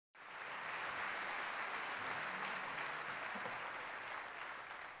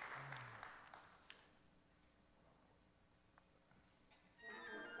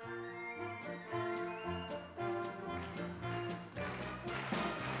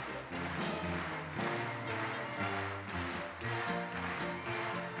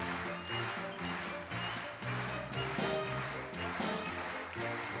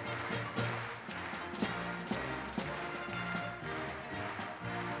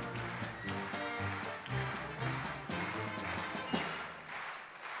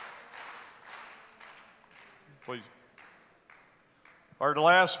Please. Our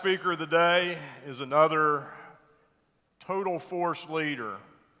last speaker of the day is another total force leader.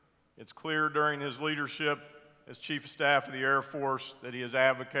 It's clear during his leadership as Chief of Staff of the Air Force that he has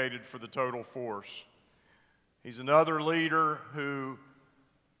advocated for the total force. He's another leader who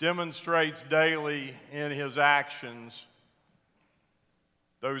demonstrates daily in his actions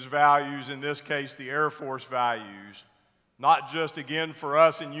those values, in this case the Air Force values, not just again for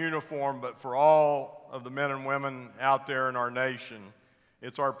us in uniform, but for all of the men and women out there in our nation.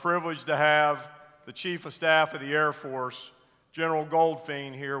 It's our privilege to have the Chief of Staff of the Air Force, General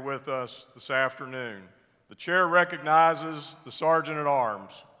Goldfein, here with us this afternoon. The chair recognizes the Sergeant at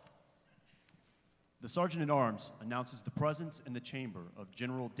Arms. The Sergeant at Arms announces the presence in the chamber of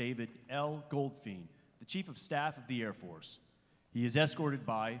General David L. Goldfein, the Chief of Staff of the Air Force. He is escorted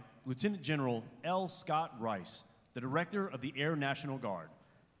by Lieutenant General L. Scott Rice, the Director of the Air National Guard,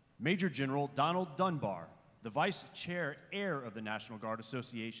 Major General Donald Dunbar, the Vice Chair Air of the National Guard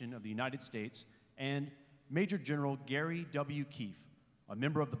Association of the United States, and Major General Gary W. Keefe, a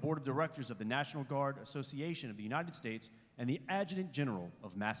member of the Board of Directors of the National Guard Association of the United States and the Adjutant General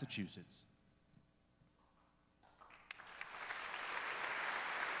of Massachusetts.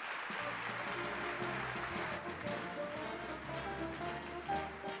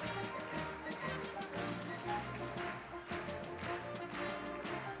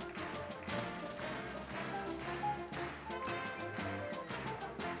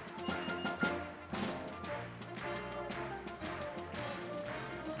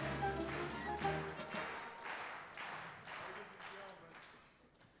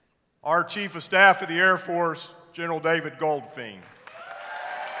 Our Chief of Staff of the Air Force, General David Goldfein.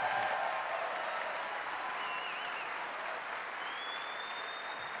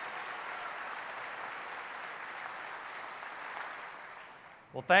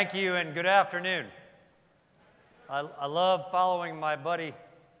 Well, thank you and good afternoon. I love following my buddy,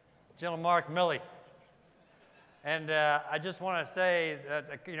 General Mark Milley. And I just want to say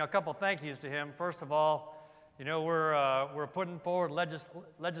that, a couple thank yous to him. First of all, we're putting forward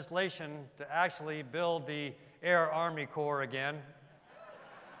legislation to actually build the Air Army Corps again.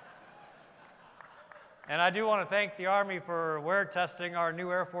 And I do want to thank the Army for wear testing our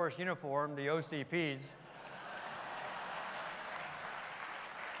new Air Force uniform, the OCPs.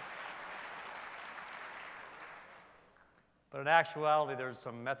 But in actuality, there's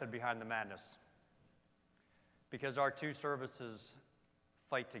some method behind the madness, because our two services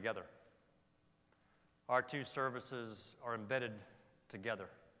fight together. Our two services are embedded together.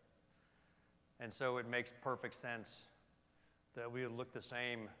 And so it makes perfect sense that we would look the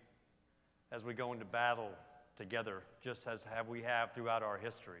same as we go into battle together, just as we have throughout our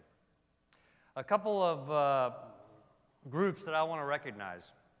history. A couple of groups that I want to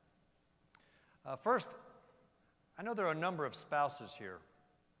recognize. First, I know there are a number of spouses here,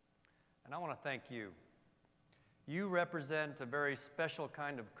 and I want to thank you. You represent a very special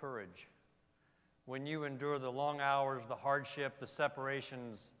kind of courage when you endure the long hours, the hardship, the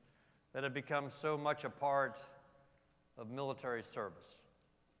separations that have become so much a part of military service.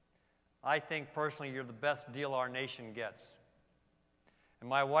 I think personally you're the best deal our nation gets. And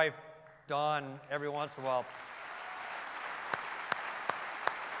my wife, Dawn, every once in a while,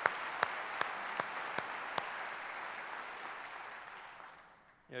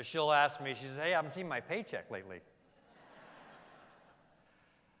 she'll ask me, she says, "Hey, I haven't seen my paycheck lately."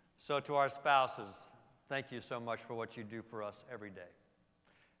 So to our spouses, thank you so much for what you do for us every day.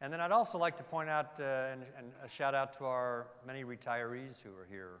 And then I'd also like to point out and a shout out to our many retirees who are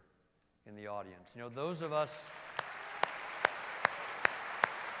here in the audience. Those of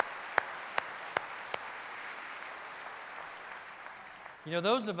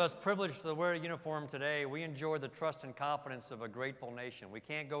us privileged to wear a uniform today, we enjoy the trust and confidence of a grateful nation. We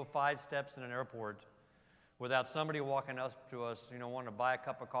can't go 5 steps in an airport without somebody walking up to us, wanting to buy a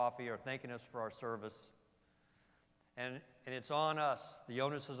cup of coffee or thanking us for our service. And it's on us, the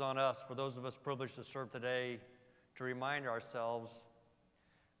onus is on us, for those of us privileged to serve today, to remind ourselves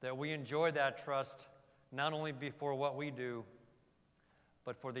that we enjoy that trust not only before what we do,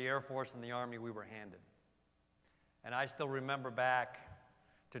 but for the Air Force and the Army we were handed. And I still remember back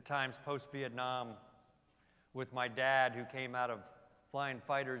to times post-Vietnam with my dad, who came out of flying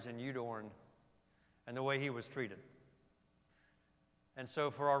fighters in Udorn, and the way he was treated. And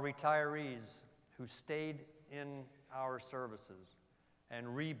so for our retirees who stayed in our services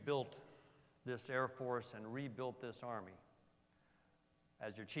and rebuilt this Air Force and rebuilt this Army,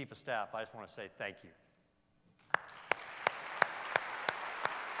 as your Chief of Staff, I just want to say thank you.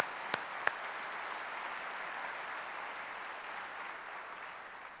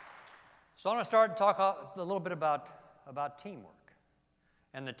 So I want to start and talk a little bit about teamwork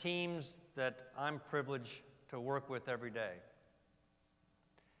and the teams that I'm privileged to work with every day.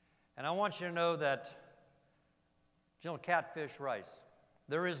 And I want you to know that General Catfish Rice,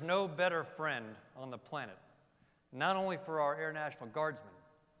 there is no better friend on the planet, not only for our Air National Guardsmen,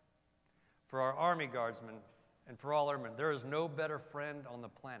 for our Army Guardsmen, and for all airmen. There is no better friend on the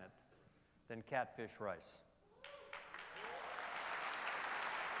planet than Catfish Rice.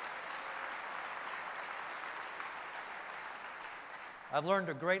 I've learned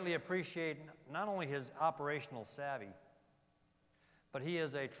to greatly appreciate not only his operational savvy, but he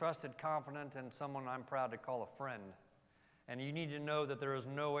is a trusted confidant and someone I'm proud to call a friend. And you need to know that there is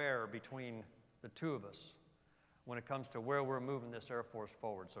no error between the two of us when it comes to where we're moving this Air Force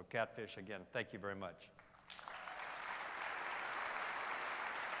forward. So Catfish, again, thank you very much.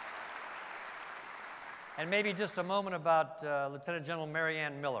 And maybe just a moment about Lieutenant General Mary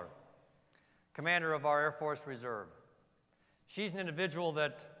Ann Miller, commander of our Air Force Reserve. She's an individual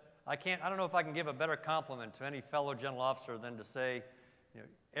that I don't know if I can give a better compliment to any fellow general officer than to say,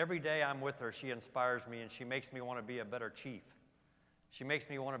 every day I'm with her, she inspires me and she makes me want to be a better chief. She makes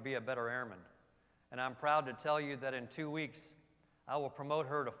me want to be a better airman. And I'm proud to tell you that in 2 weeks, I will promote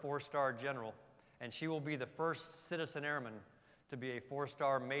her to 4-star general, and she will be the first citizen airman to be a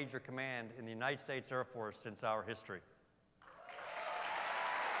 4-star major command in the United States Air Force since our history.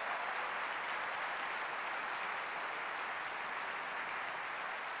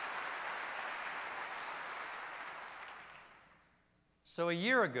 So a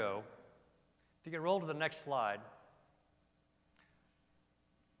year ago, if you could roll to the next slide,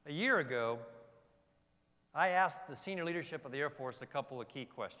 a year ago, I asked the senior leadership of the Air Force a couple of key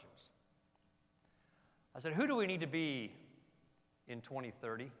questions. I said, who do we need to be in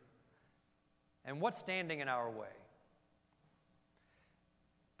 2030? And what's standing in our way?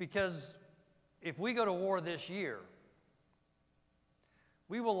 Because if we go to war this year,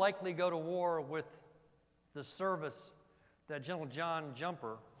 we will likely go to war with the service that General John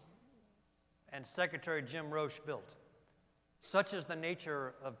Jumper and Secretary Jim Roche built. Such is the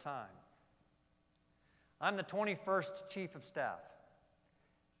nature of time. I'm the 21st Chief of Staff.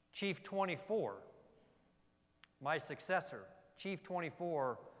 Chief 24, my successor, Chief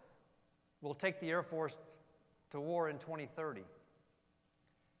 24, will take the Air Force to war in 2030.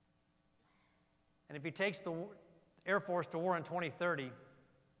 And if he takes the Air Force to war in 2030,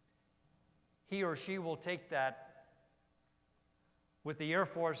 he or she will take that with the Air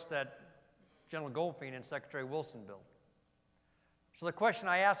Force that General Goldfein and Secretary Wilson built. So the question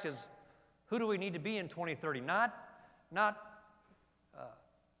I ask is, who do we need to be in 2030? Not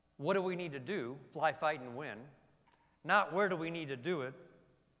what do we need to do, fly, fight, and win. Not where do we need to do it,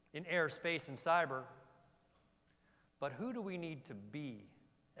 in air, space, and cyber. But who do we need to be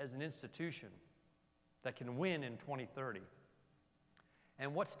as an institution that can win in 2030?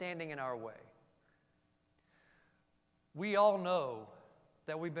 And what's standing in our way? We all know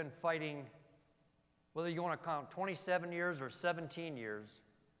that we've been fighting, whether you want to count 27 years or 17 years,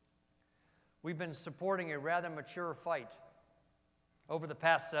 we've been supporting a rather mature fight over the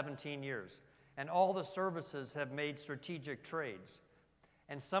past 17 years. And all the services have made strategic trades.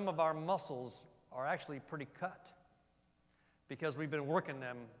 And some of our muscles are actually pretty cut because we've been working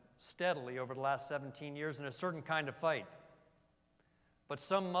them steadily over the last 17 years in a certain kind of fight. But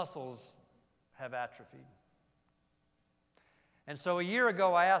some muscles have atrophied. And so a year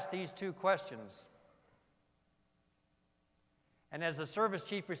ago, I asked these two questions. And as the service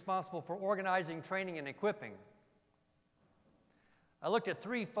chief responsible for organizing, training, and equipping, I looked at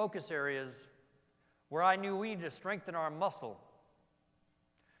 3 focus areas where I knew we needed to strengthen our muscle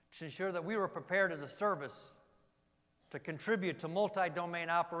to ensure that we were prepared as a service to contribute to multi-domain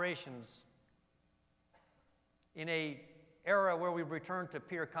operations in an era where we've returned to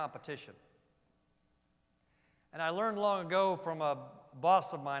peer competition. And I learned long ago from a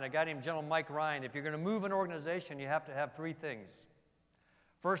boss of mine, a guy named General Mike Ryan, if you're going to move an organization, you have to have 3 things.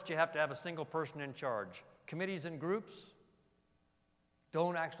 First, you have to have a single person in charge. Committees and groups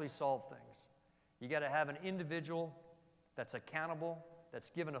don't actually solve things. You got to have an individual that's accountable, that's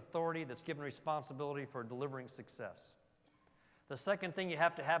given authority, that's given responsibility for delivering success. The second thing you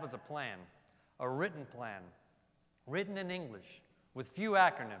have to have is a plan, a written plan, written in English, with few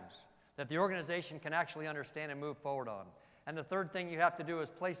acronyms, that the organization can actually understand and move forward on. And the third thing you have to do is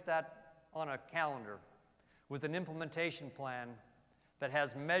place that on a calendar with an implementation plan that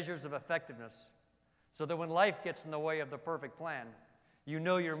has measures of effectiveness so that when life gets in the way of the perfect plan, you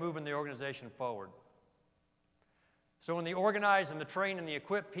know you're moving the organization forward. So in the organize and the train and the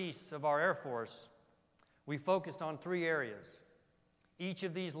equip piece of our Air Force, we focused on 3 areas: Each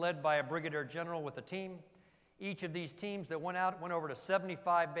of these led by a brigadier general with a team. Each of these teams that went over to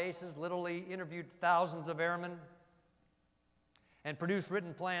 75 bases, literally interviewed thousands of airmen, and produced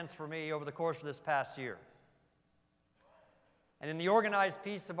written plans for me over the course of this past year. And in the organized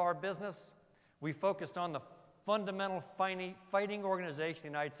piece of our business, we focused on the fundamental fighting organization of the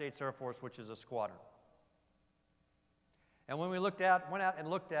United States Air Force, which is a squadron. And when we went out and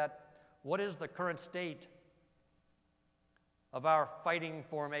looked at what is the current state of our fighting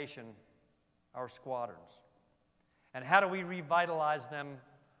formation, our squadrons, and how do we revitalize them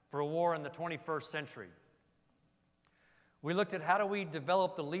for a war in the 21st century? We looked at how do we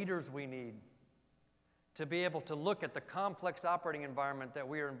develop the leaders we need to be able to look at the complex operating environment that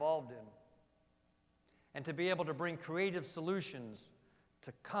we are involved in, and to be able to bring creative solutions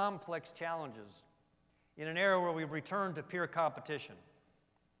to complex challenges in an era where we've returned to peer competition.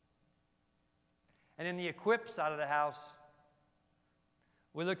 And in the equip side of the house,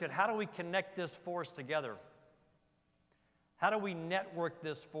 we looked at how do we connect this force together? How do we network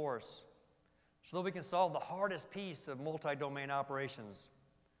this force so that we can solve the hardest piece of multi-domain operations,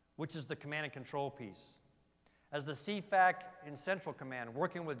 which is the command and control piece? As the CFAC in Central Command,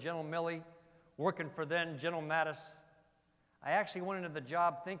 working with General Milley, working for then General Mattis, I actually went into the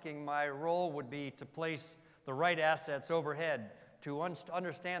job thinking my role would be to place the right assets overhead, to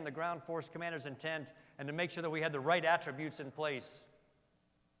understand the ground force commander's intent, and to make sure that we had the right attributes in place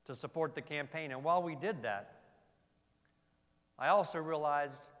to support the campaign. And while we did that, I also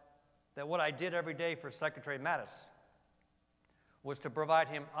realized that what I did every day for Secretary Mattis was to provide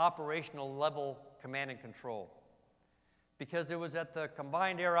him operational level command and control. Because it was at the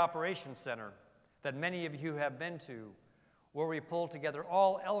Combined Air Operations Center that many of you have been to, where we pulled together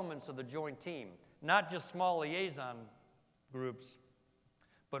all elements of the joint team, not just small liaison groups,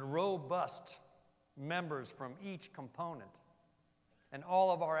 but robust members from each component. And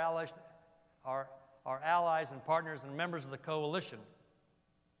all of our allies and partners and members of the coalition.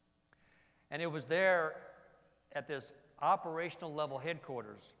 And it was there at this operational level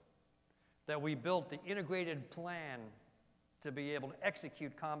headquarters that we built the integrated plan to be able to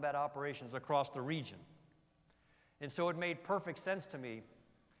execute combat operations across the region. And so it made perfect sense to me,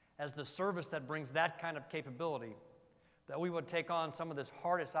 as the service that brings that kind of capability, that we would take on some of this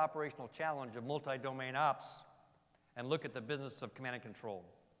hardest operational challenge of multi-domain ops and look at the business of command and control.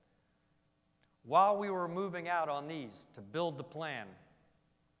 While we were moving out on these to build the plan,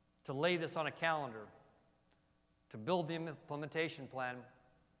 to lay this on a calendar, to build the implementation plan,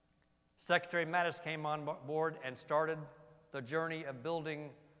 Secretary Mattis came on board and started the journey of building,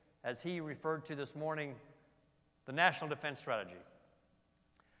 as he referred to this morning, the National Defense Strategy.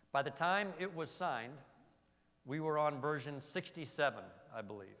 By the time it was signed, we were on version 67, I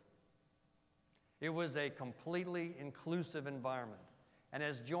believe. It was a completely inclusive environment. And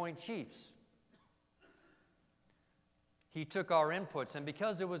as Joint Chiefs, he took our inputs, and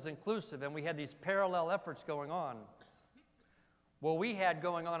because it was inclusive and we had these parallel efforts going on, what we had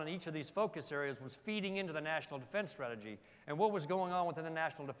going on in each of these focus areas was feeding into the National Defense Strategy. And what was going on within the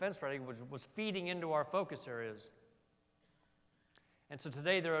National Defense Strategy was feeding into our focus areas. And so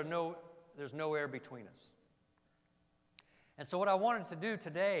today there's no air between us. And so what I wanted to do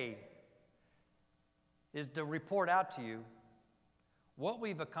today is to report out to you what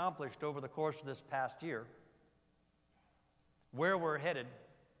we've accomplished over the course of this past year, where we're headed,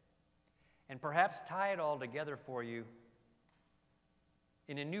 and perhaps tie it all together for you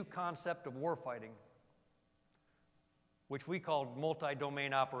in a new concept of warfighting, which we called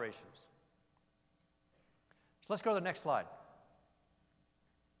multi-domain operations. So let's go to the next slide.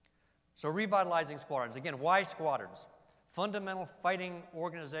 So revitalizing squadrons. Again, why squadrons? Fundamental fighting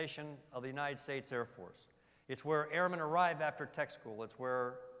organization of the United States Air Force. It's where airmen arrive after tech school. It's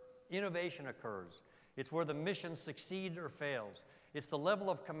where innovation occurs. It's where the mission succeeds or fails. It's the level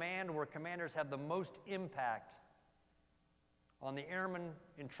of command where commanders have the most impact on the airmen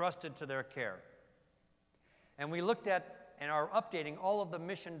entrusted to their care. And we looked at and are updating all of the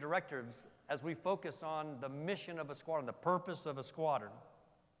mission directives as we focus on the mission of a squadron, the purpose of a squadron.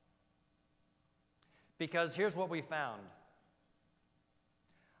 Because here's what we found.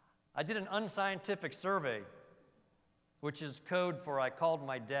 I did an unscientific survey, which is code for I called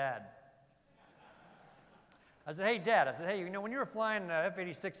my dad. I said, hey, Dad, when you were flying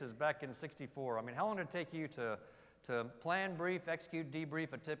F-86s back in '64, how long did it take you to plan, brief, execute,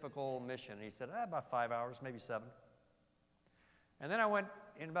 debrief a typical mission? And he said, about 5 hours, maybe 7. And then I went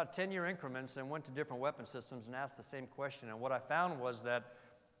in about 10-year increments and went to different weapon systems and asked the same question. And what I found was that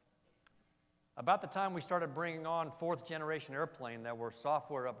about the time we started bringing on 4th-generation airplane that were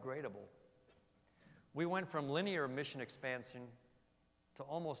software upgradable, we went from linear mission expansion to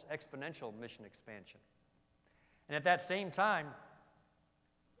almost exponential mission expansion. And at that same time,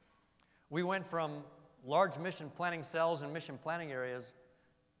 we went from large mission planning cells and mission planning areas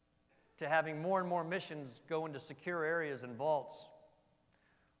to having more and more missions go into secure areas and vaults,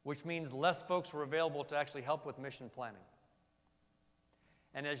 which means less folks were available to actually help with mission planning.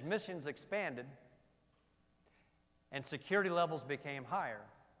 And as missions expanded and security levels became higher,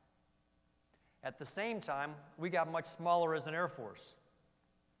 at the same time, we got much smaller as an Air Force.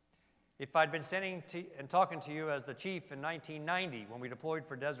 If I'd been standing and talking to you as the chief in 1990 when we deployed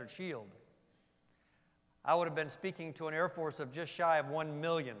for Desert Shield, I would have been speaking to an Air Force of just shy of 1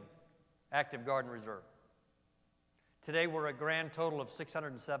 million active Guard and Reserve. Today, we're a grand total of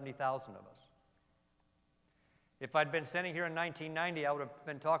 670,000 of us. If I'd been standing here in 1990, I would have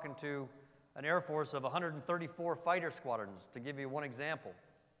been talking to an Air Force of 134 fighter squadrons, to give you one example,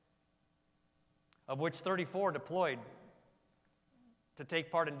 of which 34 deployed to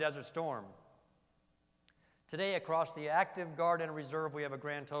take part in Desert Storm. Today, across the active Guard and Reserve, we have a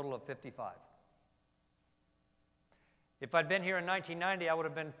grand total of 55. If I'd been here in 1990, I would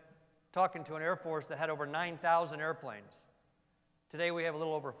have been talking to an Air Force that had over 9,000 airplanes. Today, we have a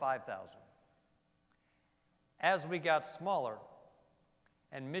little over 5,000. As we got smaller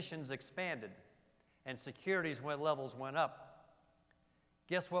and missions expanded and security levels went up,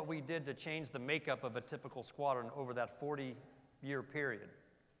 guess what we did to change the makeup of a typical squadron over that 40-year period?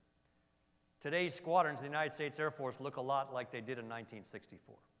 Today's squadrons in the United States Air Force look a lot like they did in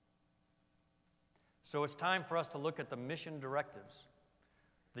 1964. So it's time for us to look at the mission directives,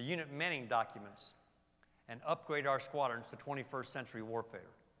 the unit manning documents, and upgrade our squadrons to 21st century warfare.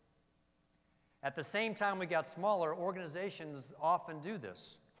 At the same time we got smaller, organizations often do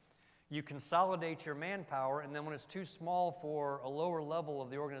this. You consolidate your manpower, and then when it's too small for a lower level of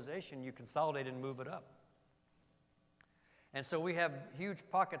the organization, you consolidate and move it up. And so we have huge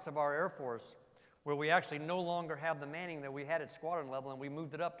pockets of our Air Force where we actually no longer have the manning that we had at squadron level, and we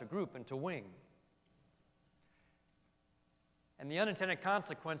moved it up to group and to wing. And the unintended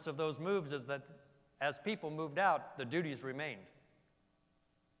consequence of those moves is that as people moved out, the duties remained.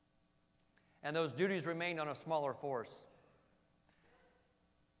 And those duties remained on a smaller force.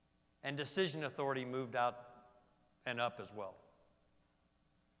 And decision authority moved out and up as well.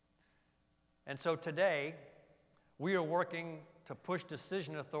 And so today, we are working to push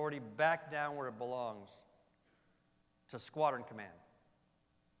decision authority back down where it belongs, to squadron command.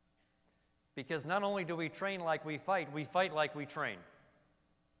 Because not only do we train like we fight like we train.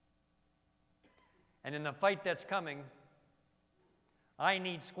 And in the fight that's coming, I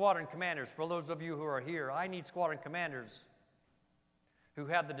need squadron commanders. For those of you who are here, I need squadron commanders who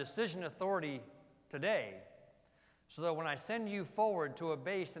have the decision authority today, so that when I send you forward to a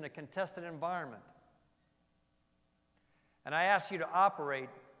base in a contested environment, and I ask you to operate,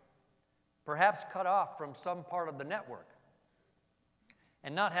 perhaps cut off from some part of the network,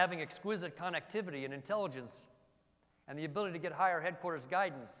 and not having exquisite connectivity and intelligence and the ability to get higher headquarters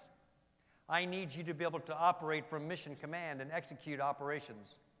guidance, I need you to be able to operate from mission command and execute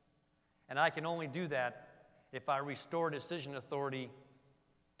operations. And I can only do that if I restore decision authority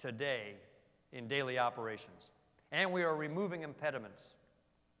today in daily operations. And we are removing impediments.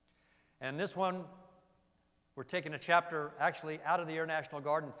 And this one, we're taking a chapter actually out of the Air National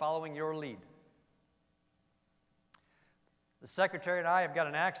Guard and following your lead. The Secretary and I have got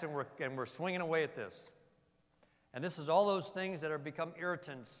an axe, and we're swinging away at this. And this is all those things that have become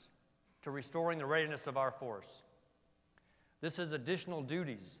irritants to restoring the readiness of our force. This is additional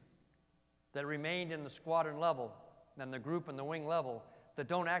duties that remained in the squadron level and the group and the wing level that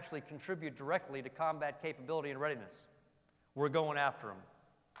don't actually contribute directly to combat capability and readiness. We're going after them.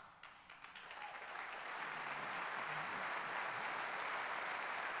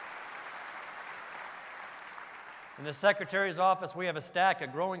 In the Secretary's office, we have a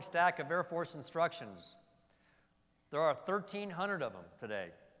growing stack of Air Force instructions. There are 1,300 of them today.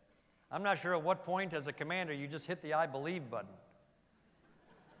 I'm not sure at what point as a commander you just hit the I believe button.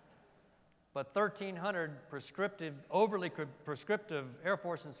 But 1,300 overly prescriptive Air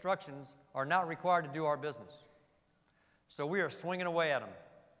Force instructions are not required to do our business. So we are swinging away at them.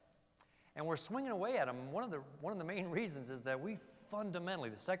 And we're swinging away at them. One of the main reasons is that we fundamentally,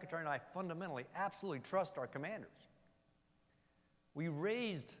 the Secretary and I fundamentally, absolutely trust our commanders. We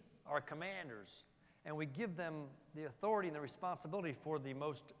raised our commanders, and we give them the authority and the responsibility for the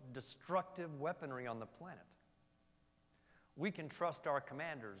most destructive weaponry on the planet. We can trust our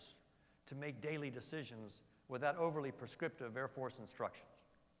commanders to make daily decisions without overly prescriptive Air Force instructions.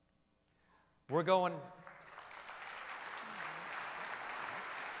 We're going...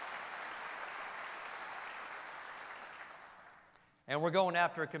 And we're going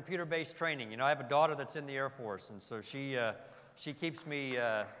after computer-based training. You know, I have a daughter that's in the Air Force, and so she keeps me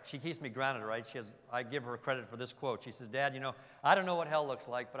grounded, right? I give her credit for this quote. She says, "Dad, you know, I don't know what hell looks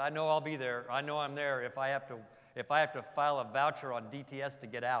like, but I know I'll be there. I know I'm there if I have to file a voucher on DTS to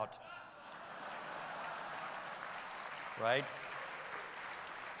get out." Right?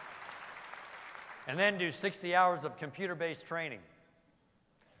 And then do 60 hours of computer-based training.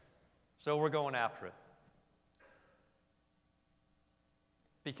 So we're going after it.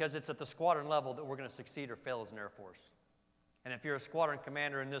 Because it's at the squadron level that we're going to succeed or fail as an Air Force. And if you're a squadron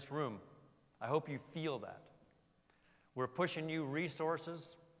commander in this room, I hope you feel that. We're pushing you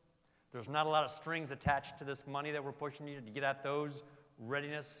resources. There's not a lot of strings attached to this money that we're pushing you to get at those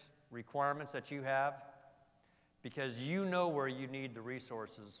readiness requirements that you have, because you know where you need the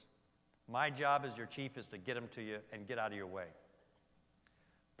resources. My job as your chief is to get them to you and get out of your way.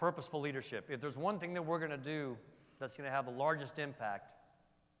 Purposeful leadership. If there's one thing that we're going to do that's going to have the largest impact,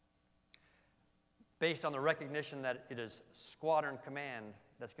 based on the recognition that it is squadron command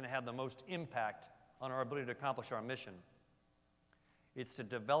that's going to have the most impact on our ability to accomplish our mission, it's to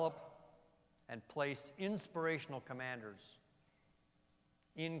develop and place inspirational commanders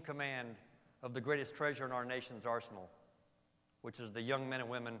in command of the greatest treasure in our nation's arsenal, which is the young men and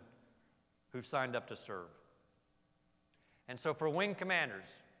women who've signed up to serve. And so for wing commanders,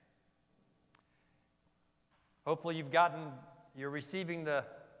 hopefully you're receiving the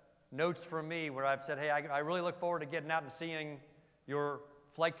notes from me where I've said, hey, I really look forward to getting out and seeing your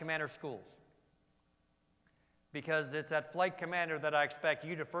flight commander schools. Because it's at flight commander that I expect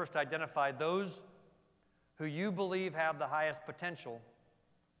you to first identify those who you believe have the highest potential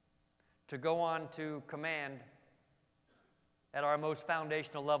to go on to command at our most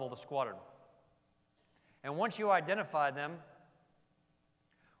foundational level, the squadron. And once you identify them,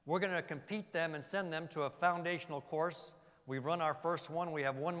 we're going to compete them and send them to a foundational course. We've run our first one. We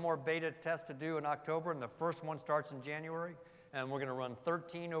have one more beta test to do in October, and the first one starts in January. And we're going to run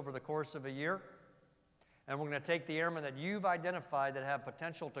 13 over the course of a year. And we're going to take the airmen that you've identified that have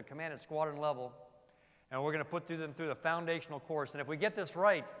potential to command at squadron level, and we're going to put them through the foundational course. And if we get this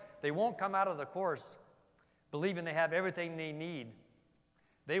right, they won't come out of the course believing they have everything they need.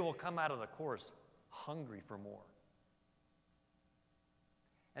 They will come out of the course hungry for more.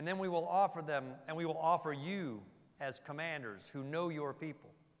 And then we will offer them, and we will offer you as commanders who know your people,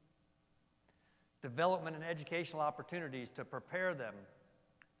 development and educational opportunities to prepare them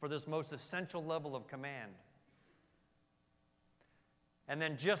for this most essential level of command. And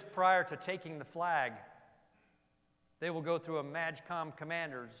then just prior to taking the flag, they will go through a MAGCOM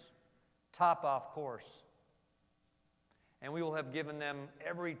Commander's top-off course. And we will have given them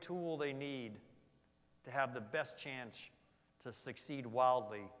every tool they need to have the best chance to succeed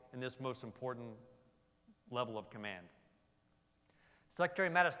wildly in this most important level of command. Secretary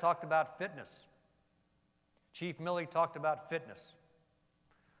Mattis talked about fitness. Chief Milley talked about fitness.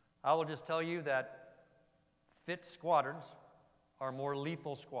 I will just tell you that fit squadrons are more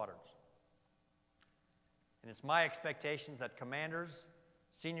lethal squadrons. And it's my expectations that commanders,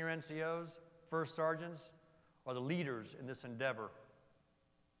 senior NCOs, first sergeants are the leaders in this endeavor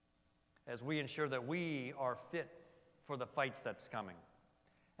as we ensure that we are fit for the fights that's coming.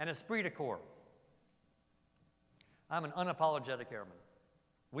 And esprit de corps. I'm an unapologetic airman.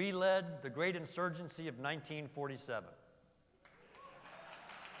 We led the great insurgency of 1947.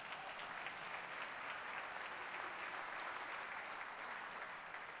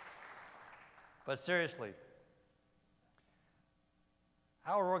 But seriously,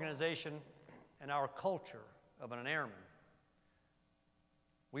 our organization and our culture of an airman,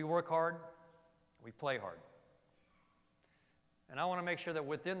 we work hard, we play hard. And I want to make sure that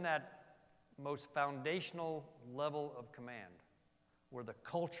within that most foundational level of command, where the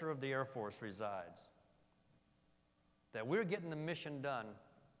culture of the Air Force resides, that we're getting the mission done,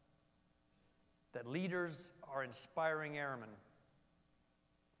 that leaders are inspiring airmen,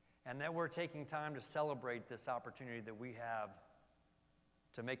 and that we're taking time to celebrate this opportunity that we have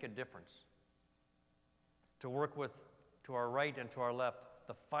to make a difference, to work with, to our right and to our left,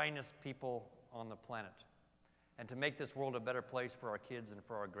 the finest people on the planet, and to make this world a better place for our kids and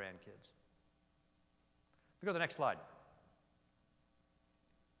for our grandkids. We go to the next slide.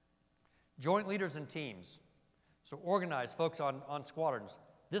 Joint leaders and teams. So organized folks on squadrons.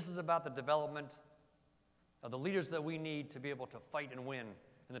 This is about the development of the leaders that we need to be able to fight and win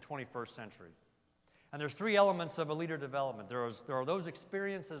in the 21st century. And there's three elements of a leader development. There are those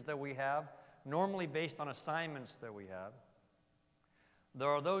experiences that we have, normally based on assignments that we have. There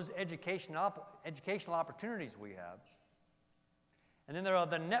are those educational opportunities we have. And then there are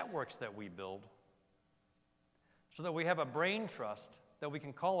the networks that we build so that we have a brain trust that we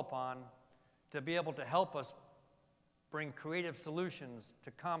can call upon to be able to help us bring creative solutions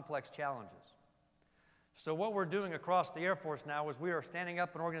to complex challenges. So what we're doing across the Air Force now is we are standing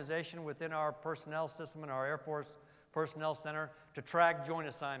up an organization within our personnel system in our Air Force Personnel Center to track joint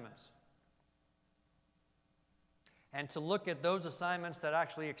assignments and to look at those assignments that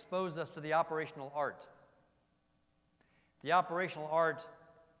actually expose us to the operational art. The operational art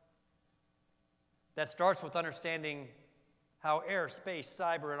that starts with understanding how air, space,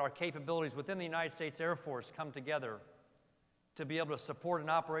 cyber, and our capabilities within the United States Air Force come together to be able to support an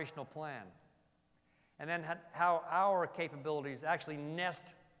operational plan. And then how our capabilities actually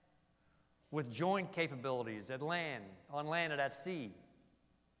nest with joint capabilities at land, on land and at sea.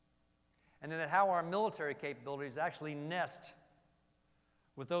 And then how our military capabilities actually nest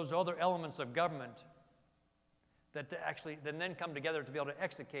with those other elements of government that actually then come together to be able to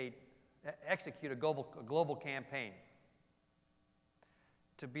execute a global campaign.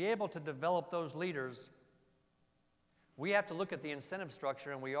 To be able to develop those leaders, we have to look at the incentive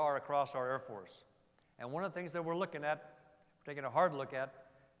structure, and we are across our Air Force. And one of the things that we're looking at, taking a hard look at,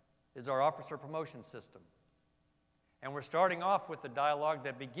 is our officer promotion system. And we're starting off with the dialogue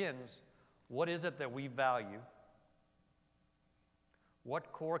that begins, what is it that we value?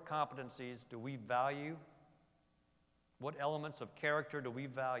 What core competencies do we value? What elements of character do we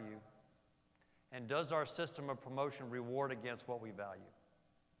value? And does our system of promotion reward against what we value?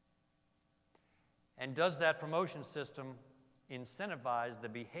 And does that promotion system incentivize the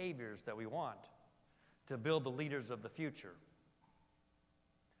behaviors that we want to build the leaders of the future?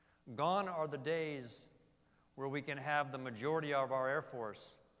 Gone are the days where we can have the majority of our Air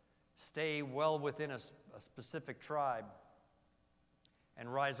Force stay well within a specific tribe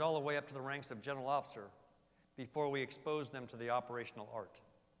and rise all the way up to the ranks of general officer before we expose them to the operational art.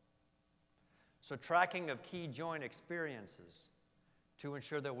 So tracking of key joint experiences to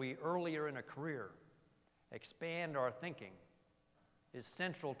ensure that we earlier in a career expand our thinking is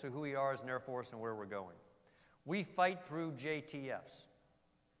central to who we are as an Air Force and where we're going. We fight through JTFs,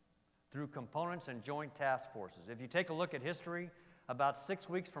 through components and joint task forces. If you take a look at history, about 6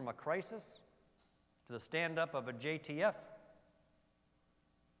 weeks from a crisis to the stand-up of a JTF,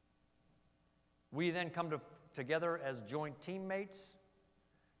 we then come together as joint teammates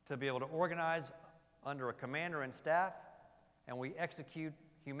to be able to organize under a commander and staff, and we execute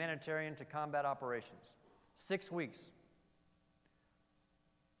humanitarian to combat operations. 6 weeks.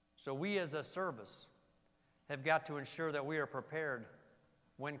 So we as a service have got to ensure that we are prepared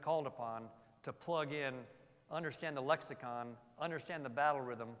when called upon to plug in, understand the lexicon, understand the battle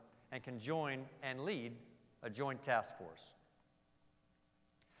rhythm, and can join and lead a joint task force.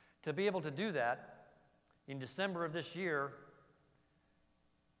 To be able to do that, in December of this year,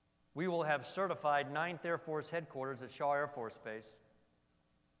 we will have certified 9th Air Force Headquarters at Shaw Air Force Base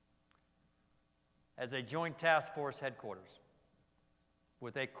as a joint task force headquarters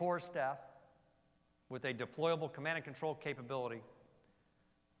with a core staff, with a deployable command and control capability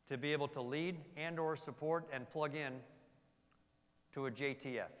to be able to lead and or support and plug in to a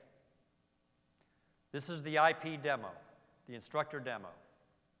JTF. This is the IP demo, the instructor demo.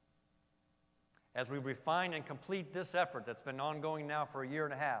 As we refine and complete this effort that's been ongoing now for 1.5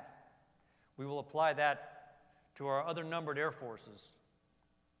 years, we will apply that to our other numbered air forces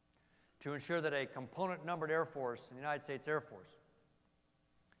to ensure that a component numbered air force in the United States Air Force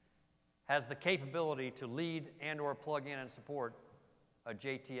has the capability to lead and or plug in and support a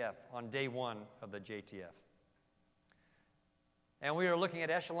JTF on day 1 of the JTF. And we are looking at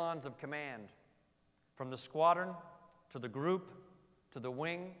echelons of command from the squadron to the group to the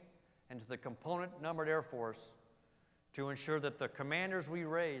wing and to the component numbered air force to ensure that the commanders we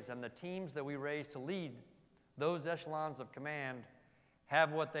raise and the teams that we raise to lead those echelons of command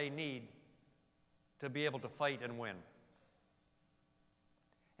have what they need to be able to fight and win.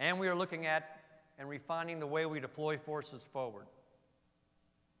 And we are looking at and refining the way we deploy forces forward.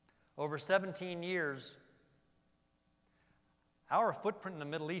 Over 17 years, our footprint in the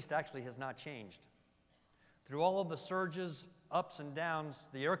Middle East actually has not changed. Through all of the surges, ups and downs,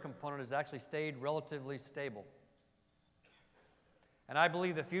 the air component has actually stayed relatively stable. And I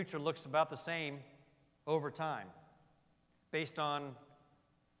believe the future looks about the same over time, based on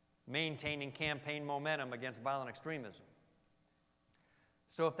maintaining campaign momentum against violent extremism.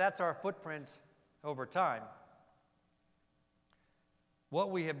 So if that's our footprint over time, what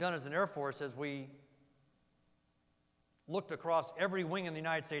we have done as an Air Force is we looked across every wing in the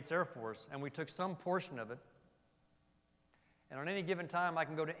United States Air Force and we took some portion of it. And on any given time, I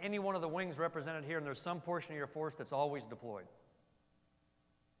can go to any one of the wings represented here and there's some portion of your force that's always deployed.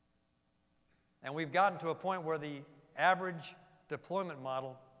 And we've gotten to a point where the average deployment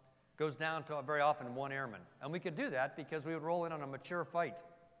model goes down to very often one airman. And we could do that because we would roll in on a mature fight.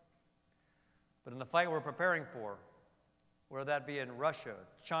 But in the fight we're preparing for, whether that be in Russia,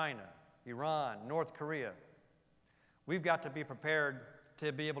 China, Iran, North Korea, we've got to be prepared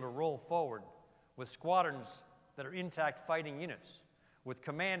to be able to roll forward with squadrons that are intact fighting units, with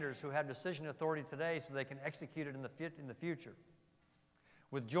commanders who have decision authority today so they can execute it in the future,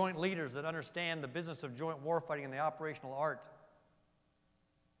 with joint leaders that understand the business of joint warfighting and the operational art,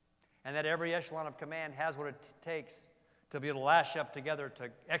 and that every echelon of command has what it takes to be able to lash up together to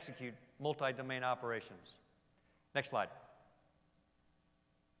execute multi-domain operations. Next slide.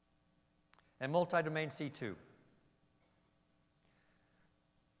 And multi-domain C2.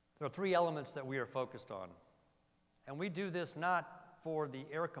 There are three elements that we are focused on. And we do this not for the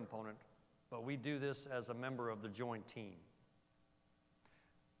air component, but we do this as a member of the joint team.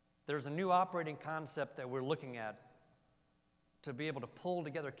 There's a new operating concept that we're looking at to be able to pull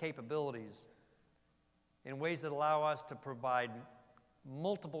together capabilities in ways that allow us to provide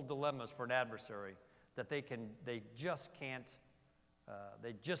multiple dilemmas for an adversary that they just can't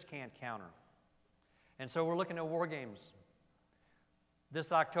counter. And so we're looking at war games.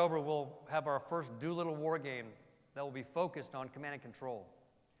 This October, we'll have our first Doolittle war game that will be focused on command and control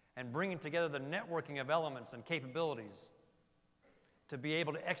and bringing together the networking of elements and capabilities to be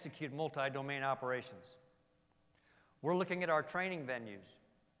able to execute multi-domain operations. We're looking at our training venues.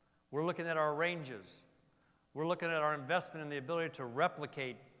 We're looking at our ranges. We're looking at our investment in the ability to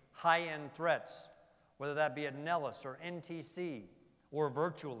replicate high-end threats, whether that be at NELUS or NTC or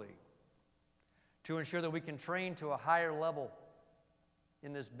virtually, to ensure that we can train to a higher level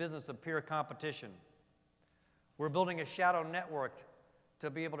in this business of peer competition. We're building a shadow network to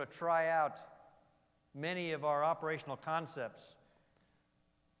be able to try out many of our operational concepts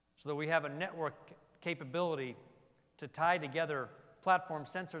so that we have a network capability to tie together platform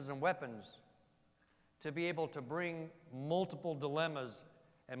sensors and weapons to be able to bring multiple dilemmas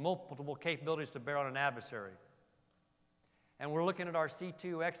and multiple capabilities to bear on an adversary. And we're looking at our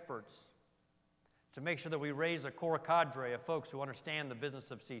C2 experts to make sure that we raise a core cadre of folks who understand the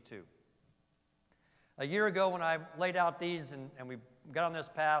business of C2. A year ago when I laid out these and we got on this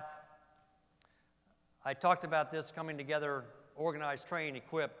path, I talked about this coming together: organize, train,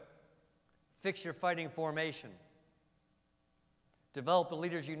 equip, fix your fighting formation, develop the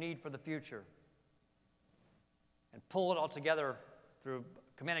leaders you need for the future, and pull it all together through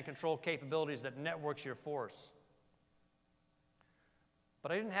command and control capabilities that networks your force.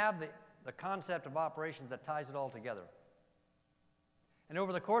 But I didn't have the concept of operations that ties it all together. And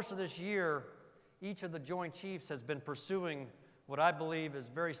over the course of this year, each of the Joint Chiefs has been pursuing what I believe is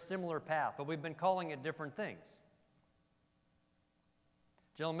a very similar path, but we've been calling it different things.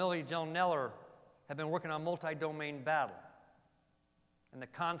 General Milley, General Neller have been working on multi-domain battle and the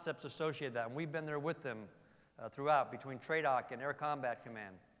concepts associated with that, and we've been there with them throughout, between TRADOC and Air Combat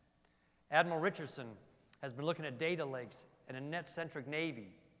Command. Admiral Richardson has been looking at data lakes and a net-centric Navy,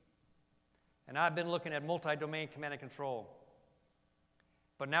 and I've been looking at multi-domain command and control.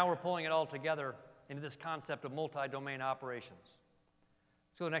 But now we're pulling it all together into this concept of multi-domain operations.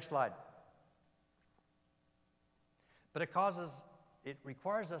 Let's go to the next slide. But it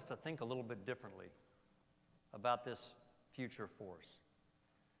requires us to think a little bit differently about this future force.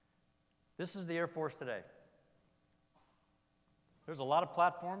 This is the Air Force today. There's a lot of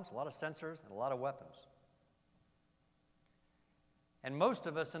platforms, a lot of sensors, and a lot of weapons. And most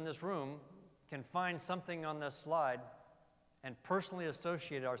of us in this room can find something on this slide and personally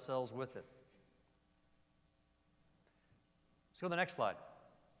associate ourselves with it. Let's go to the next slide.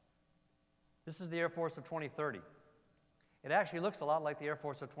 This is the Air Force of 2030. It actually looks a lot like the Air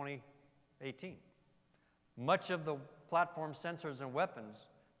Force of 2018. Much of the platform sensors and weapons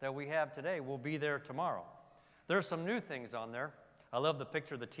that we have today will be there tomorrow. There's some new things on there. I love the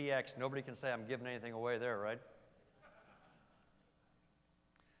picture of the TX. Nobody can say I'm giving anything away there, right?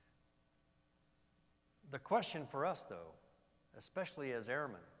 The question for us, though, especially as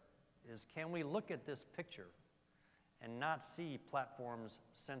airmen, is can we look at this picture and not see platforms,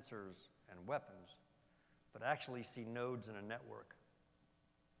 sensors, and weapons, but actually see nodes in a network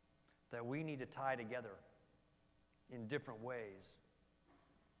that we need to tie together in different ways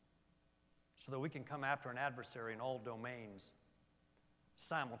so that we can come after an adversary in all domains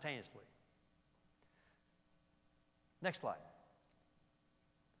simultaneously. Next slide.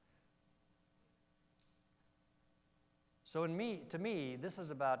 So to me, this is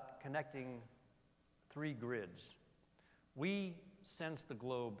about connecting three grids. We sense the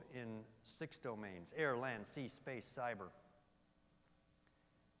globe in 6 domains: air, land, sea, space, cyber.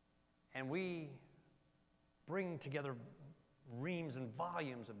 And we bring together reams and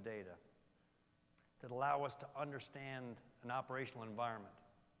volumes of data that allow us to understand an operational environment.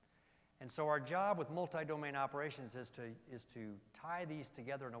 And so our job with multi-domain operations is to tie these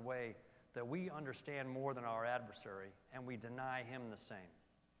together in a way that we understand more than our adversary, and we deny him the same.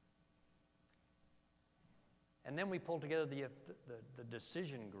 And then we pull together the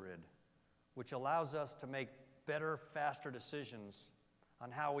decision grid, which allows us to make better, faster decisions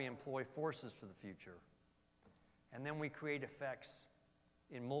on how we employ forces for the future. And then we create effects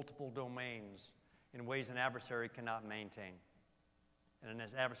in multiple domains in ways an adversary cannot maintain and an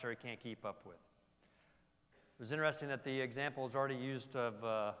adversary can't keep up with. It was interesting that the example is already used of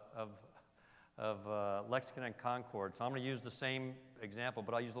Lexington and Concord, so I'm going to use the same example,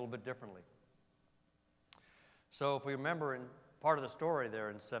 but I'll use it a little bit differently. So if we remember, in part of the story there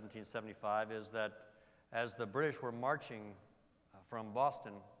in 1775 is that as the British were marching from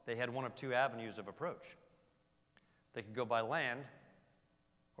Boston, they had one of two avenues of approach. They could go by land,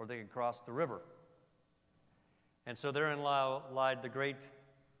 or they could cross the river. And so therein lied the great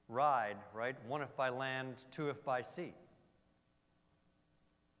ride, right? One if by land, two if by sea.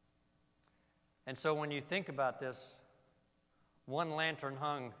 And so when you think about this, one lantern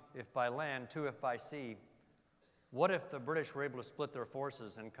hung if by land, two if by sea. What if the British were able to split their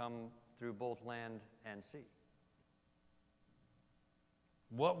forces and come through both land and sea?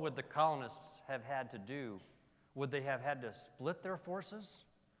 What would the colonists have had to do? Would they have had to split their forces?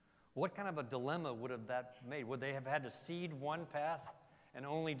 What kind of a dilemma would have that made? Would they have had to cede one path and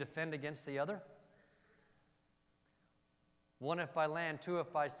only defend against the other? One if by land, two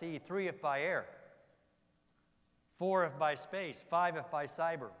if by sea, three if by air, four if by space, five if by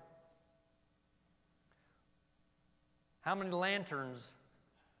cyber. How many lanterns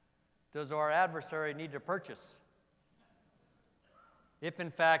does our adversary need to purchase? If,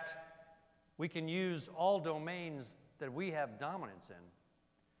 in fact, we can use all domains that we have dominance in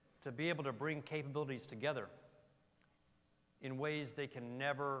to be able to bring capabilities together in ways they can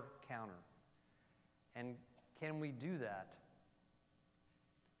never counter. And can we do that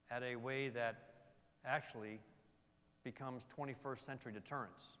at a way that actually becomes 21st century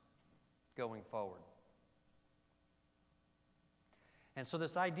deterrence going forward? And so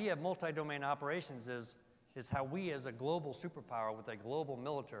this idea of multi-domain operations is how we as a global superpower with a global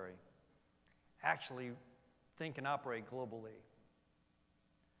military actually think and operate globally.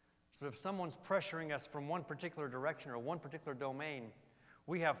 So if someone's pressuring us from one particular direction or one particular domain,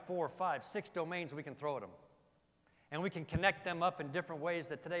 we have 4, 5, 6 domains we can throw at them. And we can connect them up in different ways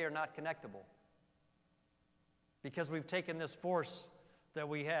that today are not connectable. Because we've taken this force that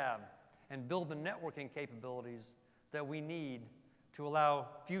we have and build the networking capabilities that we need to allow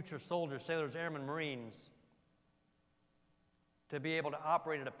future soldiers, sailors, airmen, Marines to be able to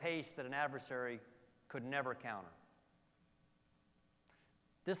operate at a pace that an adversary could never counter.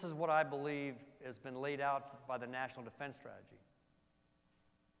 This is what I believe has been laid out by the National Defense Strategy.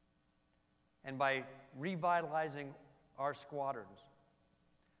 And by revitalizing our squadrons,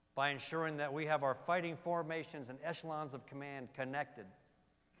 by ensuring that we have our fighting formations and echelons of command connected,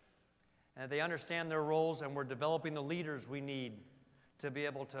 and that they understand their roles, and we're developing the leaders we need to be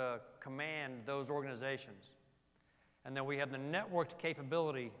able to command those organizations. And then we have the networked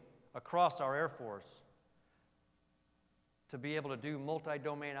capability across our Air Force to be able to do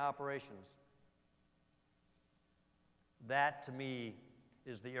multi-domain operations. That, to me,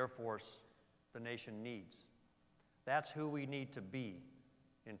 is the Air Force the nation needs. That's who we need to be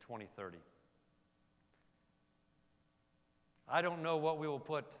in 2030. I don't know what we will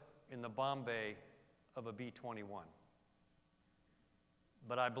put in the bomb bay of a B-21,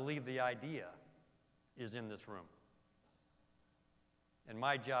 but I believe the idea is in this room. And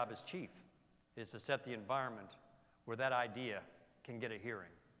my job as chief is to set the environment where that idea can get a hearing.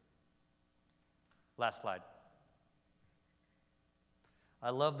 Last slide.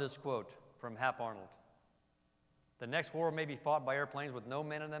 I love this quote from Hap Arnold. The next war may be fought by airplanes with no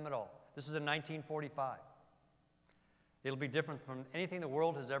men in them at all. This is in 1945. It'll be different from anything the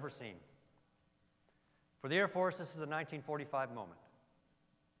world has ever seen. For the Air Force, this is a 1945 moment.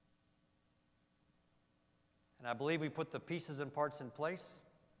 And I believe we put the pieces and parts in place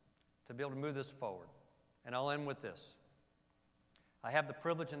to be able to move this forward. And I'll end with this. I have the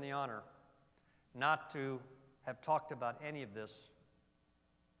privilege and the honor not to have talked about any of this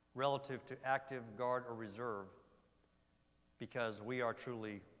relative to active, guard, or reserve, because we are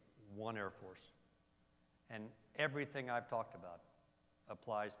truly one Air Force. And everything I've talked about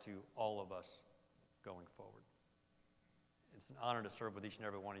applies to all of us going forward. It's an honor to serve with each and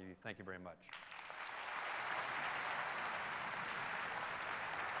every one of you. Thank you very much.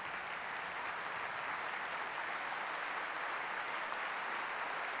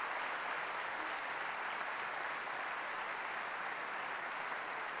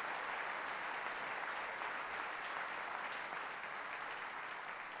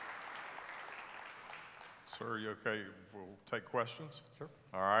 Sir, are you okay if we'll take questions? Sure.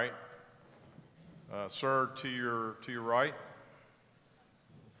 All right. Sir, to your right.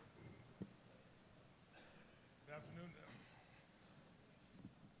 Good afternoon.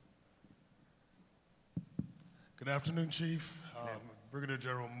 Good afternoon, Chief. Brigadier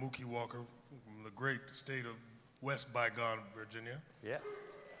General Mookie Walker from the great state of West Bygone, Virginia. Yeah.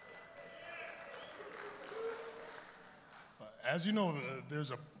 As you know,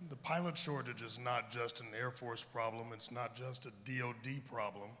 the pilot shortage is not just an Air Force problem. It's not just a DOD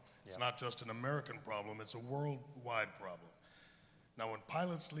problem. It's not just an American problem. It's a worldwide problem. Now, when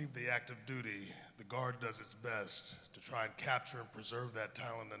pilots leave the active duty, the Guard does its best to try and capture and preserve that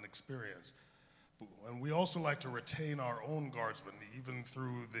talent and experience. And we also like to retain our own Guardsmen, even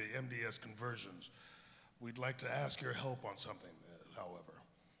through the MDS conversions. We'd like to ask your help on something,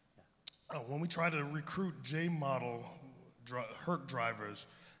 however. When we try to recruit J-model Herc drivers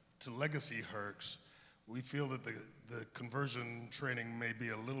to legacy Hercs, we feel that the conversion training may be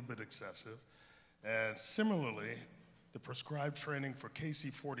a little bit excessive. And similarly, the prescribed training for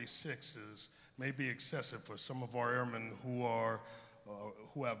KC-46s may be excessive for some of our airmen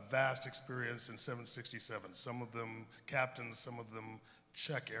who have vast experience in 767. Some of them captains, some of them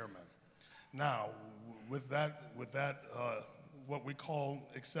check airmen. Now, with that, what we call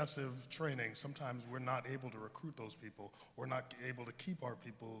excessive training, sometimes we're not able to recruit those people. We're not able to keep our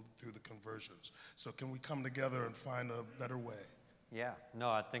people through the conversions. So can we come together and find a better way? Yeah. No,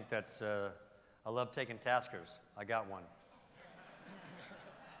 I think that's, I love taking taskers. I got one.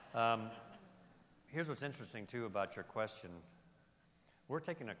 Here's what's interesting, too, about your question. We're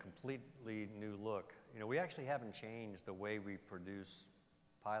taking a completely new look. You know, we actually haven't changed the way we produce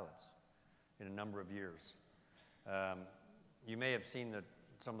pilots in a number of years. You may have seen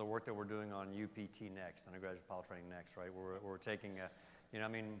some of the work that we're doing on UPT Next, Undergraduate Pilot Training Next, right? We're taking you know, I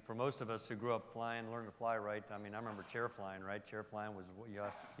mean, for most of us who grew up flying, learned to fly, right? I mean, I remember chair flying, right? Chair flying was, you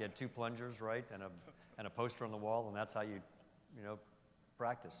had 2 plungers, right? And a poster on the wall, and that's how you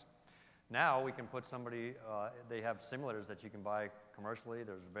practice. Now we can put somebody, they have simulators that you can buy commercially.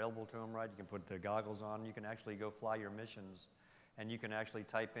 There's available to them, right? You can put the goggles on. You can actually go fly your missions, and you can actually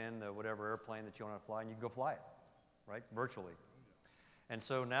type in whatever airplane that you want to fly, and you can go fly it, right? Virtually. And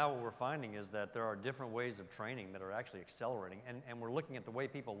so now what we're finding is that there are different ways of training that are actually accelerating, and we're looking at the way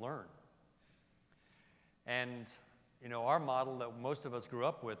people learn. And you know, our model that most of us grew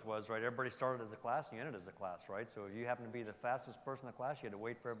up with was, right, everybody started as a class and you ended as a class, right? So if you happen to be the fastest person in the class, you had to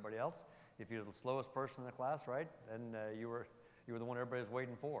wait for everybody else. If you're the slowest person in the class, right, then you were the one everybody was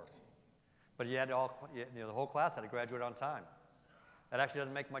waiting for. But you had to the whole class had to graduate on time. That actually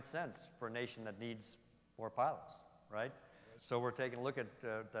doesn't make much sense for a nation that needs more pilots, right? So we're taking a look at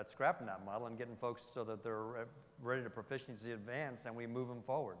scrapping that model and getting folks so that they're ready to proficiency advance, and we move them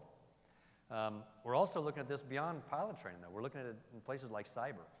forward. We're also looking at this beyond pilot training, though. We're looking at it in places like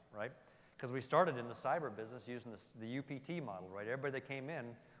cyber, right? Because we started in the cyber business using the UPT model, right? Everybody that came in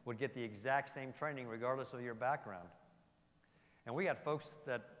would get the exact same training regardless of your background. And we had folks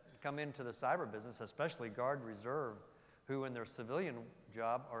that come into the cyber business, especially Guard Reserve, who in their civilian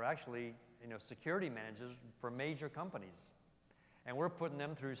job are actually, security managers for major companies. And we're putting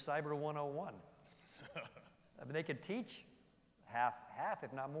them through Cyber 101. I mean, they could teach half,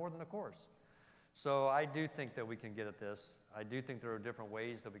 if not more than the course. So I do think that we can get at this. I do think there are different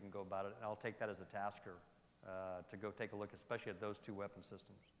ways that we can go about it, and I'll take that as a tasker to go take a look, especially at those 2 weapon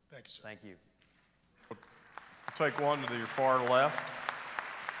systems. Thank you, sir. Thank you. We'll take one to your far left.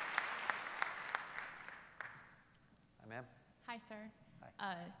 Hi, ma'am. Hi, sir.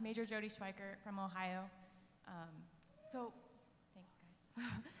 Hi. Major Jody Schweikert from Ohio. Thanks,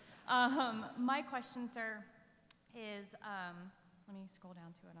 guys. My question, sir, is, let me scroll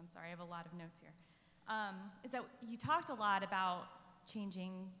down to it. I'm sorry, I have a lot of notes here. Is that you talked a lot about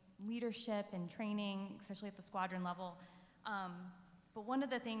changing leadership and training, especially at the squadron level. But one of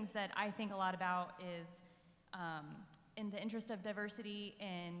the things that I think a lot about is in the interest of diversity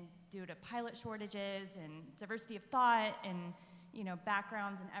and due to pilot shortages and diversity of thought and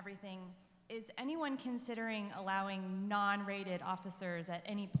backgrounds and everything, is anyone considering allowing non-rated officers at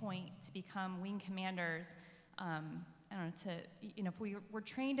any point to become wing commanders? I don't know, if we're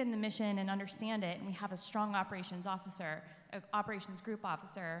trained in the mission and understand it, and we have a strong operations officer, operations group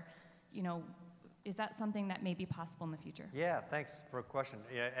officer, is that something that may be possible in the future? Yeah, thanks for a question.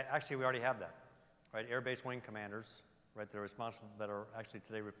 Yeah, actually, we already have that, right? Air-based wing commanders, right? That are actually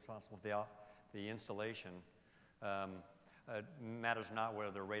today responsible for the installation. Matters not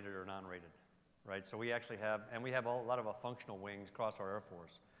whether they're rated or non-rated, right? So we actually have, and we have a lot of functional wings across our Air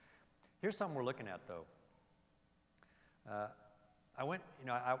Force. Here's something we're looking at, though.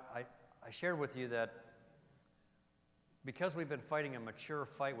 I shared with you that Because we've been fighting a mature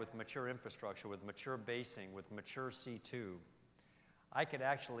fight with mature infrastructure, with mature basing, with mature C2, I could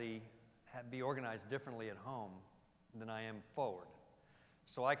actually be organized differently at home than I am forward.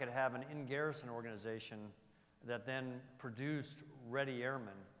 So I could have an in-garrison organization that then produced ready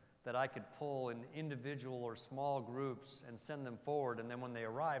airmen that I could pull in individual or small groups and send them forward, and then when they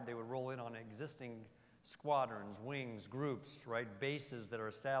arrived, they would roll in on existing squadrons, wings, groups, right, bases that are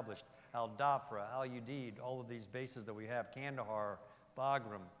established, Al-Dhafra, Al-Udeid, all of these bases that we have, Kandahar,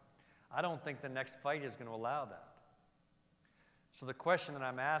 Bagram. I don't think the next fight is going to allow that. So the question that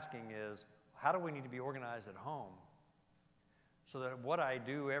I'm asking is, how do we need to be organized at home so that what I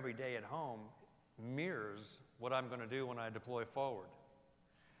do every day at home mirrors what I'm going to do when I deploy forward?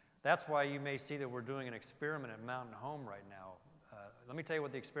 That's why you may see that we're doing an experiment at Mountain Home right now. Let me tell you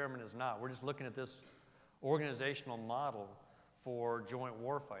what the experiment is not. We're just looking at this organizational model for joint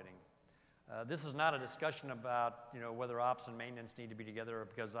warfighting. This is not a discussion about whether ops and maintenance need to be together,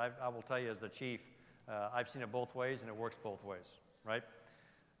 because I will tell you as the chief, I've seen it both ways and it works both ways, right?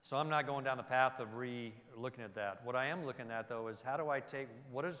 So I'm not going down the path of looking at that. What I am looking at though is how do I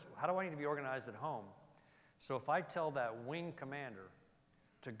need to be organized at home? So if I tell that wing commander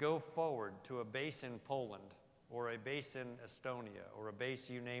to go forward to a base in Poland or a base in Estonia or a base,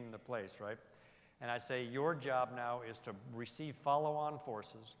 you name the place, right? And I say your job now is to receive follow-on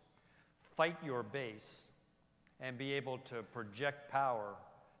forces, fight your base, and be able to project power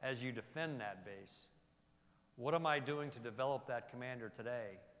as you defend that base. What am I doing to develop that commander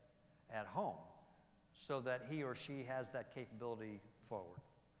today at home so that he or she has that capability forward?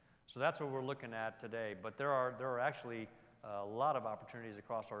 So that's what we're looking at today. But there are actually a lot of opportunities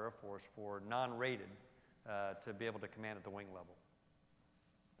across our Air Force for non-rated to be able to command at the wing level.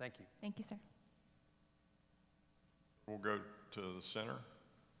 Thank you. Thank you, sir. We'll go to the center.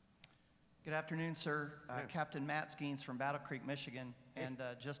 Good afternoon, sir. Captain Matt Skeens from Battle Creek, Michigan. And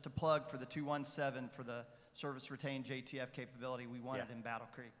just to plug for the 217 for the service retained JTF capability we wanted in Battle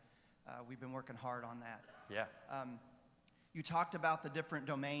Creek. We've been working hard on that. Yeah. You talked about the different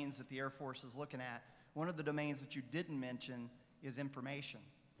domains that the Air Force is looking at. One of the domains that you didn't mention is information,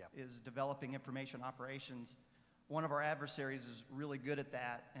 is developing information operations. One of our adversaries is really good at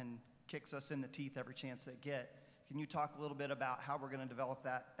that and kicks us in the teeth every chance they get. Can you talk a little bit about how we're going to develop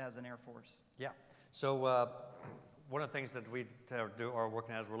that as an Air Force? Yeah. So one of the things that we are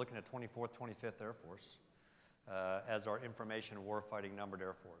working at is we're looking at 24th, 25th Air Force as our information warfighting numbered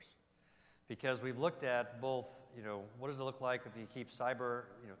Air Force. Because we've looked at both, what does it look like if you keep cyber,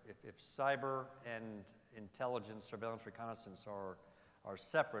 if cyber and intelligence, surveillance, reconnaissance are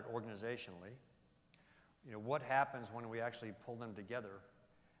separate organizationally, what happens when we actually pull them together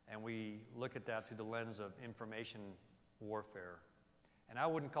and we look at that through the lens of information warfare? And I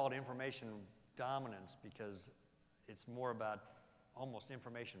wouldn't call it information dominance, because it's more about almost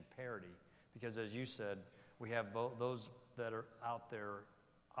information parity, because as you said, we have those that are out there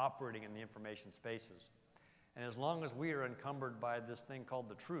operating in the information spaces. And as long as we are encumbered by this thing called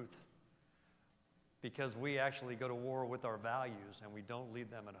the truth, because we actually go to war with our values and we don't leave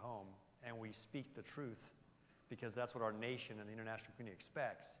them at home, and we speak the truth because that's what our nation and the international community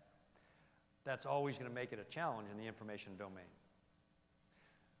expects, that's always going to make it a challenge in the information domain.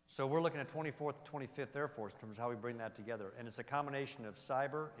 So we're looking at 24th, 25th Air Force in terms of how we bring that together. And it's a combination of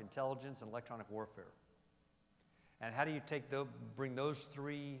cyber, intelligence, and electronic warfare. And how do you bring those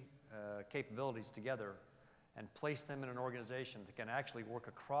three capabilities together and place them in an organization that can actually work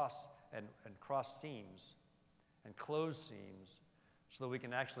across and cross seams and close seams so that we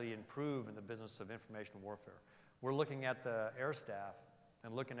can actually improve in the business of information warfare? We're looking at the air staff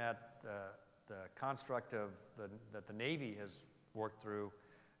and looking at the construct that the Navy has worked through,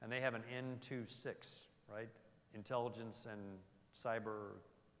 and they have an N26, right? Intelligence and cyber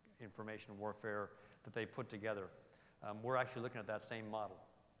information warfare that they put together. We're actually looking at that same model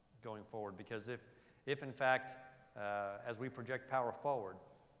going forward, because if in fact, as we project power forward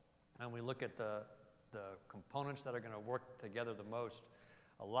and we look at the components that are going to work together the most,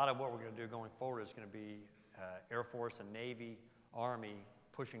 a lot of what we're going to do going forward is going to be Air Force and Navy, Army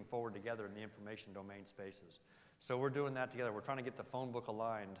pushing forward together in the information domain spaces. So we're doing that together. We're trying to get the phone book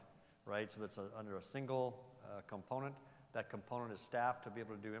aligned, right, so that's under a single component. That component is staffed to be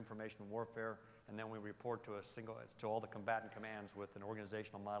able to do information warfare, and then we report to all the combatant commands with an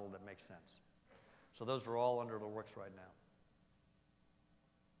organizational model that makes sense. So those are all under the works right now.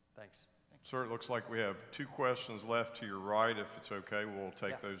 Thanks. Sir, it looks like we have 2 questions left to your right. If it's okay, we'll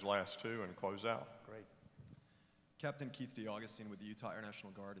take those last 2 and close out. Great. Captain Keith DeAugustine with the Utah Air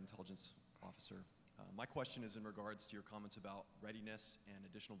National Guard Intelligence Officer. My question is in regards to your comments about readiness and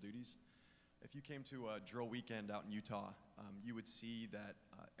additional duties. If you came to a drill weekend out in Utah, you would see that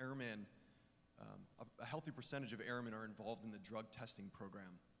airmen, a healthy percentage of airmen are involved in the drug testing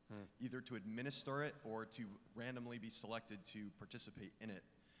program, either to administer it or to randomly be selected to participate in it.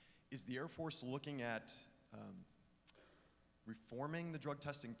 Is the Air Force looking at reforming the drug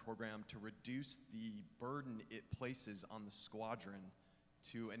testing program to reduce the burden it places on the squadron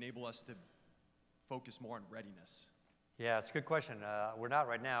to enable us to focus more on readiness? Yeah, it's a good question. We're not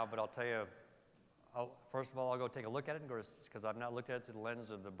right now, but I'll tell you, first of all, I'll go take a look at it, because I've not looked at it through the lens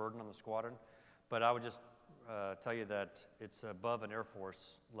of the burden on the squadron. But I would just tell you that it's above an Air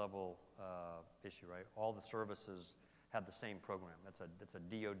Force level issue, right? All the services have the same program. It's a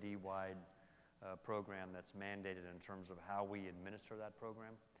DoD-wide program that's mandated in terms of how we administer that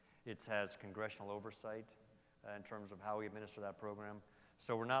program. It has congressional oversight in terms of how we administer that program.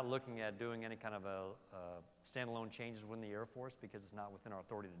 So we're not looking at doing any kind of standalone changes within the Air Force, because it's not within our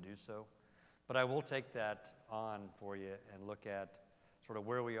authority to do so. But I will take that on for you and look at sort of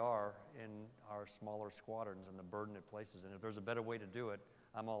where we are in our smaller squadrons and the burden it places. And if there's a better way to do it,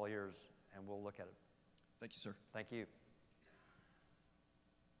 I'm all ears, and we'll look at it. Thank you, sir. Thank you.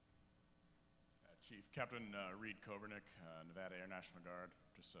 Chief, Captain Reed Kobernick, Nevada Air National Guard,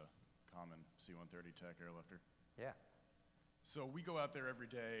 just a common C-130 tech airlifter. Yeah. So we go out there every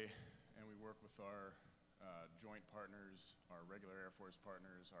day and we work with our joint partners, our regular Air Force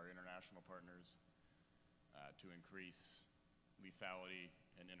partners, our international partners to increase lethality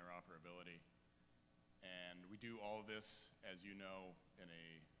and interoperability. And we do all of this, as you know, in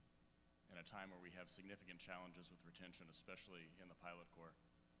a time where we have significant challenges with retention, especially in the pilot corps.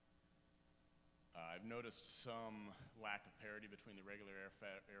 I've noticed some lack of parity between the regular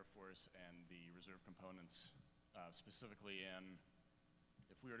Air Force and the reserve components, specifically in,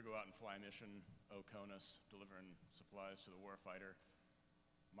 if we were to go out and fly a mission, OCONUS, delivering supplies to the warfighter,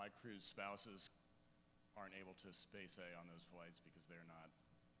 my crew's spouses aren't able to space A on those flights because they're not,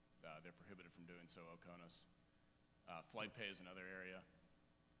 they're prohibited from doing so, OCONUS. Flight pay is another area.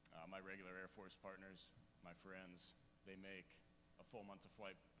 My regular Air Force partners, my friends, they make a full month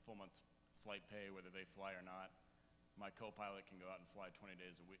flight pay whether they fly or not. My co-pilot can go out and fly 20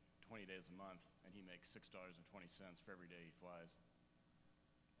 days a week, 20 days a month, and he makes $6.20 for every day he flies.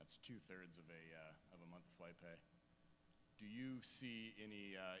 That's 2/3 of a month of flight pay. Do you see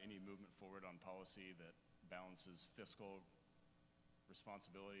any movement forward on policy that balances fiscal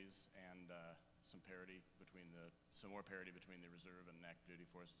responsibilities and some more parity between the reserve and active duty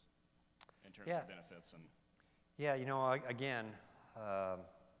forces in terms of benefits and? Yeah, you know, again, I'll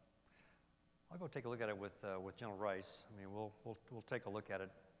go take a look at it with General Rice. I mean, we'll take a look at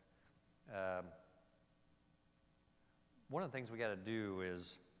it. One of the things we got to do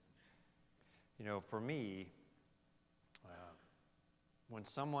is, you know, for me, when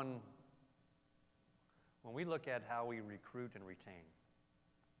we look at how we recruit and retain,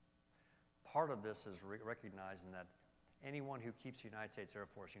 part of this is recognizing that anyone who keeps the United States Air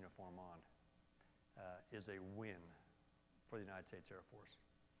Force uniform on is a win for the United States Air Force.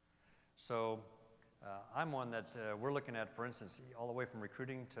 So I'm one that we're looking at, for instance, all the way from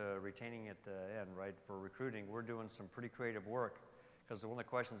recruiting to retaining at the end, right? For recruiting, we're doing some pretty creative work, because one of the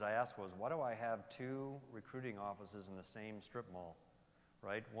questions I asked was, why do I have 2 recruiting offices in the same strip mall,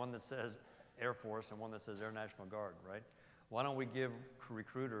 right? One that says Air Force and one that says Air National Guard, right? Why don't we give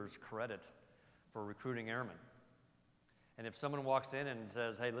recruiters credit for recruiting airmen? And if someone walks in and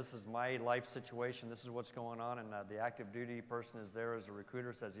says, hey, this is my life situation, this is what's going on, and the active duty person is there as a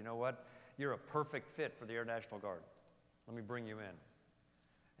recruiter, says, you know what, you're a perfect fit for the Air National Guard. Let me bring you in.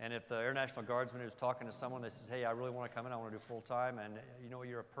 And if the Air National Guardsman is talking to someone that says, hey, I really want to come in, I want to do full time, and you know,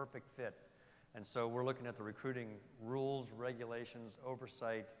 you're a perfect fit. And so we're looking at the recruiting rules, regulations,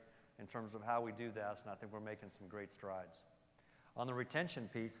 oversight in terms of how we do that, and I think we're making some great strides. On the retention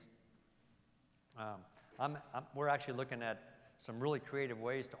piece, we're actually looking at some really creative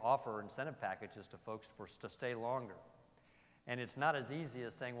ways to offer incentive packages to folks to stay longer. And it's not as easy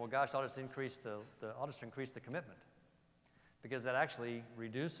as saying, well, gosh, I'll just increase the commitment, because that actually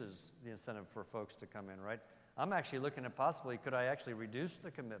reduces the incentive for folks to come in, right? I'm actually looking at possibly, could I actually reduce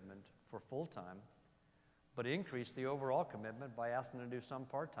the commitment for full-time, but increase the overall commitment by asking them to do some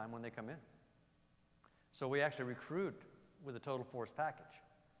part-time when they come in. So we actually recruit with a total force package.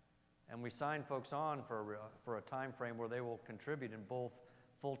 And we sign folks on for a time frame where they will contribute in both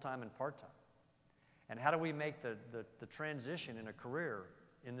full-time and part-time. And how do we make the transition in a career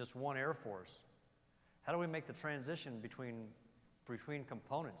in this one Air Force? How do we make the transition between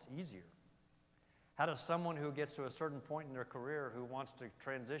components easier? How does someone who gets to a certain point in their career who wants to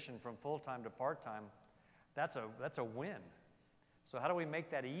transition from full-time to part-time, that's a win. So how do we make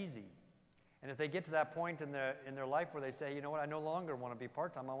that easy? And if they get to that point in their life where they say, you know what, I no longer want to be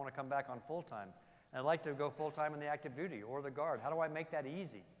part-time, I want to come back on full-time. And I'd like to go full-time in the active duty or the Guard. How do I make that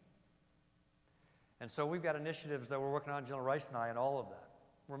easy? And so we've got initiatives that we're working on, General Rice and I, and all of that.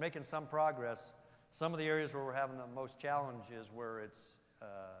 We're making some progress. Some of the areas where we're having the most challenge is where it's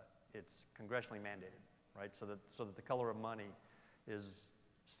congressionally mandated, right? So that the color of money is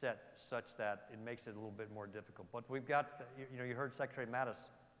set such that it makes it a little bit more difficult. But we've got, you heard Secretary Mattis.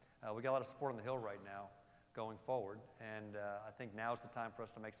 We got a lot of support on the Hill right now going forward, and I think now's the time for us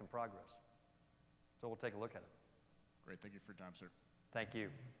to make some progress. So we'll take a look at it. Great, thank you for your time, sir. Thank you.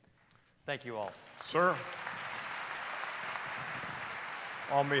 Thank you all. Sir,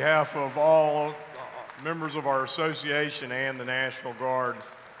 on behalf of all members of our association and the National Guard,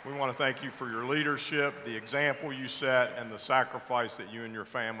 we want to thank you for your leadership, the example you set, and the sacrifice that you and your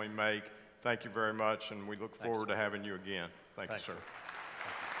family make. Thank you very much, and we look forward to having you again. Thank you, sir.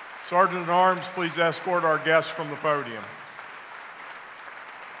 Sergeant at Arms, please escort our guests from the podium.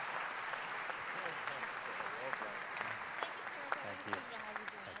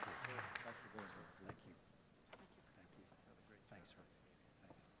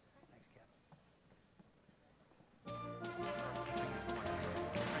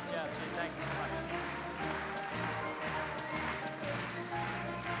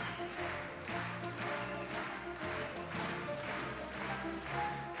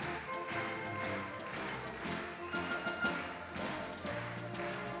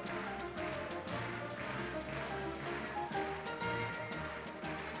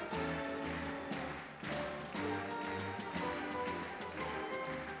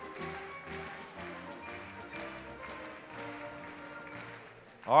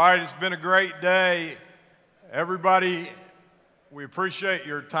 All right, it's been a great day. Everybody, we appreciate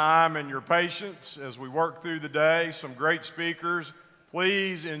your time and your patience as we work through the day. Some great speakers.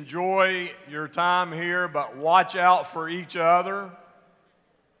 Please enjoy your time here, but watch out for each other.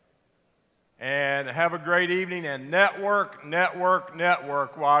 And have a great evening, and network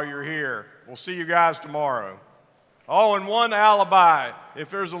while you're here. We'll see you guys tomorrow. Oh, and one alibi. If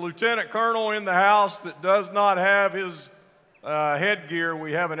there's a lieutenant colonel in the house that does not have his headgear,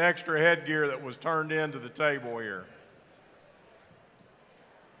 we have an extra headgear that was turned into the table here.